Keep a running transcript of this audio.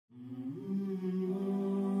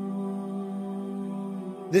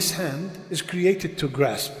This hand is created to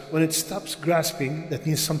grasp. When it stops grasping, that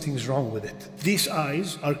means something's wrong with it. These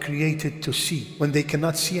eyes are created to see. When they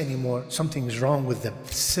cannot see anymore, something's wrong with them.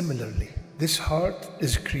 Similarly, this heart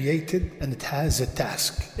is created and it has a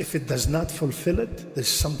task. If it does not fulfill it, there's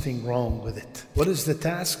something wrong with it. What is the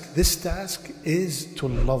task? This task is to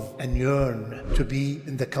love and yearn to be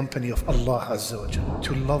in the company of Allah Azza wa Jalla,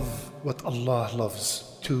 to love what Allah loves,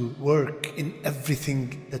 to work in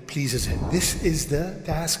everything that pleases Him. This is the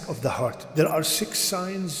task of the heart. There are 6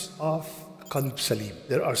 signs of Qalb Salim.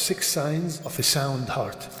 There are 6 signs of a sound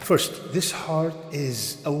heart. First, this heart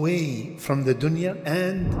is away from the dunya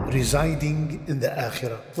and residing in the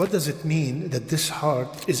akhirah. What does it mean that this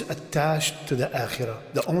heart is attached to the akhirah?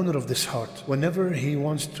 The owner of this heart, whenever he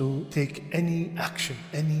wants to take any action,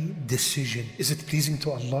 any decision, is it pleasing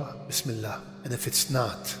to Allah? Bismillah. And if it's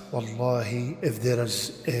not, wallahi, if there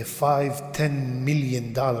is a $5-10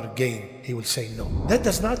 million gain, he will say no. That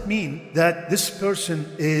does not mean that this person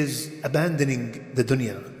is abandoning the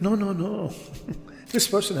dunya. No, no, no. This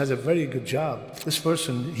person has a very good job. This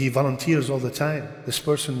person, he volunteers all the time. This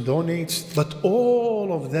person donates. But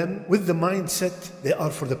all of them, with the mindset, they are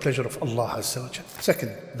for the pleasure of Allah Azza wa Jalla.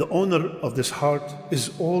 Second, the owner of this heart is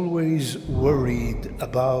always worried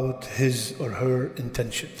about his or her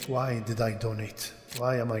intention. Why did I donate?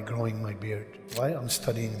 Why am I growing my beard? Why am I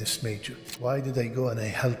studying this major? Why did I go and I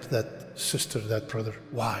helped that sister, that brother?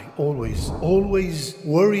 Why? Always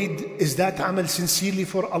worried. Is that amal sincerely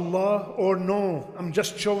for Allah or no? I'm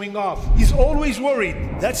just showing off. He's always worried.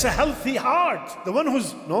 That's a healthy heart. The one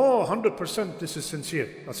who's, no, 100% this is sincere.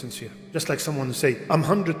 Not sincere. Just like someone who say, I'm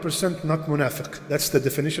 100% not munafiq. That's the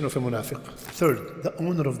definition of a munafiq. Third, the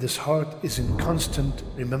owner of this heart is in constant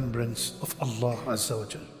remembrance of Allah Azza wa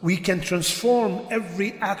Jalla. We can transform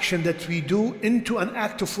every action that we do into an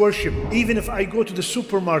act of worship. Even if I go to the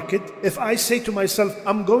supermarket, if I say to myself,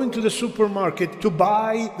 I'm going to the supermarket to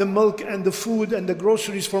buy the milk and the food and the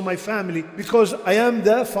groceries for my family because I am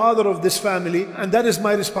the father of this family and that is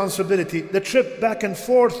my responsibility. The trip back and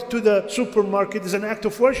forth to the supermarket is an act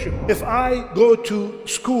of worship. If I go to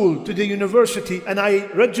school, to the university, and I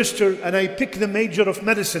register and I pick the major of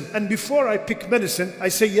medicine, and before I pick medicine, I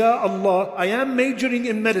say, Ya Allah, I am majoring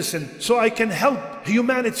in medicine so I can help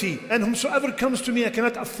humanity, and whomsoever comes to me, I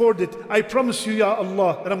cannot afford it. I promise you, Ya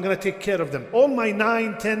Allah, that I'm going to take care of them. All my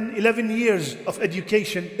 9, 10, 11 years of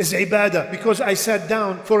education is ibadah because I sat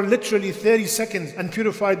down for literally 30 seconds and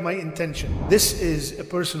purified my intention. This is a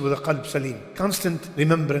person with a qalb salim, constant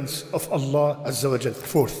remembrance of Allah Azza wa Jal.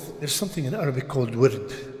 Fourth, there's something in Arabic called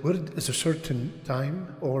wird. Wird is a certain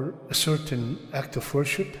time or a certain act of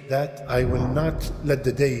worship that I will not let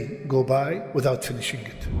the day go by without finishing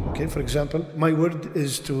it. Okay, for example, my word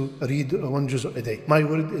is to read 1 juz a day. My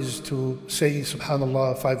word is to say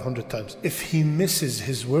Subhanallah 500 times. If he misses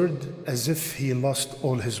his word, as if he lost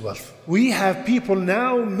all his wealth. We have people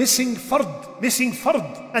now missing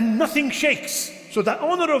fard, and nothing shakes. So the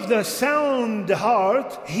owner of the sound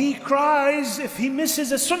heart, he cries if he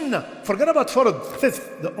misses a sunnah. Forget about fard.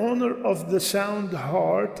 Fifth, the owner of the sound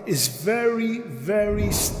heart is very,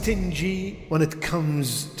 very stingy when it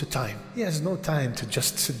comes to time. He has no time to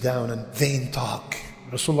just sit down and vain talk.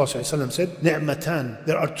 Rasulullah said, Ni'matan.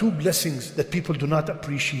 There are 2 blessings that people do not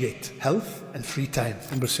appreciate: health and free time.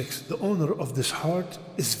 Number 6, the owner of this heart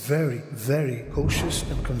is very, very cautious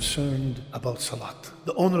and concerned about salat.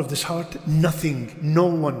 The owner of this heart, nothing, no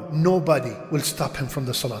one, nobody will stop him from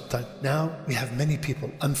the salat time. Now, we have many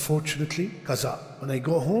people, unfortunately, qaza. When I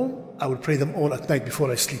go home, I will pray them all at night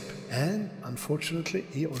before I sleep. And unfortunately,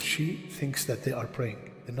 he or she thinks that they are praying.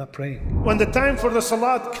 They're not praying. When the time for the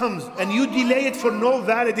salat comes and you delay it for no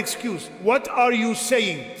valid excuse, what are you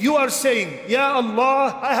saying? You are saying, Ya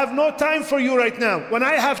Allah, I have no time for you right now. When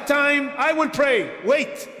I have time, I will pray.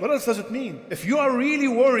 Wait, what else does it mean? If you are really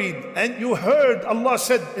worried and you heard Allah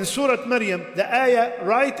said in Surah Maryam, the ayah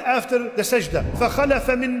right after the sajda, فَخَلَفَ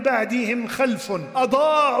مِن بَعْدِهِمْ خَلْفٌ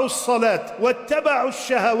أَضَاعُوا الصَّلَاةِ وَاتَّبَعُوا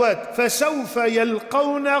الشَّهَوَاتِ فَسَوْفَ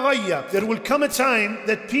يَلْقَوْنَ غَيًّا. There will come a time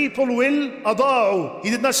that people will أضاعوا.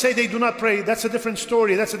 He did not say they do not pray. That's a different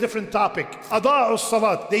story. That's a different topic. أضاعوا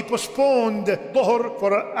الصلاة. They postponed Dhuhr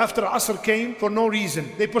for after Asr came for no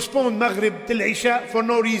reason. They postponed Maghrib till Isha for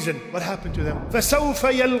no reason. What happened to them? فَسَوْفَ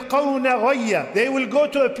يَلْقَوْنَ غَيًّا. They will go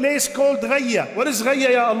to a place called Ghayya. What is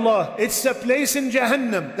Ghayya, Ya Allah? It's a place in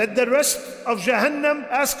Jahannam that the rest of Jahannam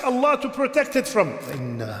ask Allah to protect it from.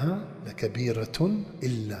 إِنَّهَا لَكَبِيرَةٌ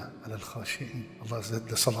إِلَّا عَلَى الْخَاشِعِينَ. Allah said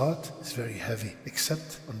the salat is very heavy,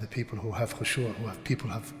 except on the people who have khushu', people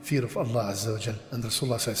who have fear of Allah Azza wa Jal. And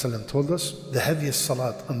Rasulullah Sallallahu Alaihi Wasallam told us the heaviest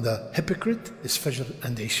salat on the hypocrite is Fajr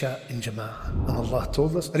and Isha in Jama'ah. And Allah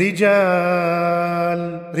told us, رِجَالٌ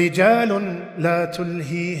لَا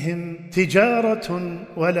تُلْهِيهِمْ تِجَارَةٌ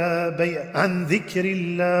وَلَا بَيْعٌ عَنْ ذِكْرِ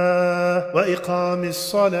اللَّهِ وَإِقَامِ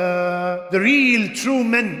الصَّلَاةِ. The real true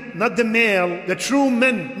men, not the male, the true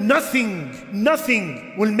men, nothing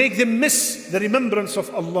will make them miss the remembrance of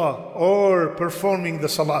Allah or performing the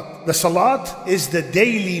salat. The salat is the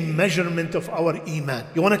daily measurement of our iman.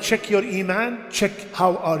 You want to check your iman? Check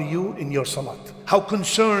how are you in your salat. How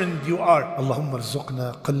concerned you are. Allahumma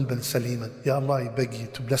rzuqna qalban saliman. Ya Allah, I beg you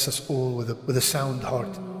to bless us all with a sound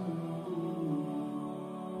heart.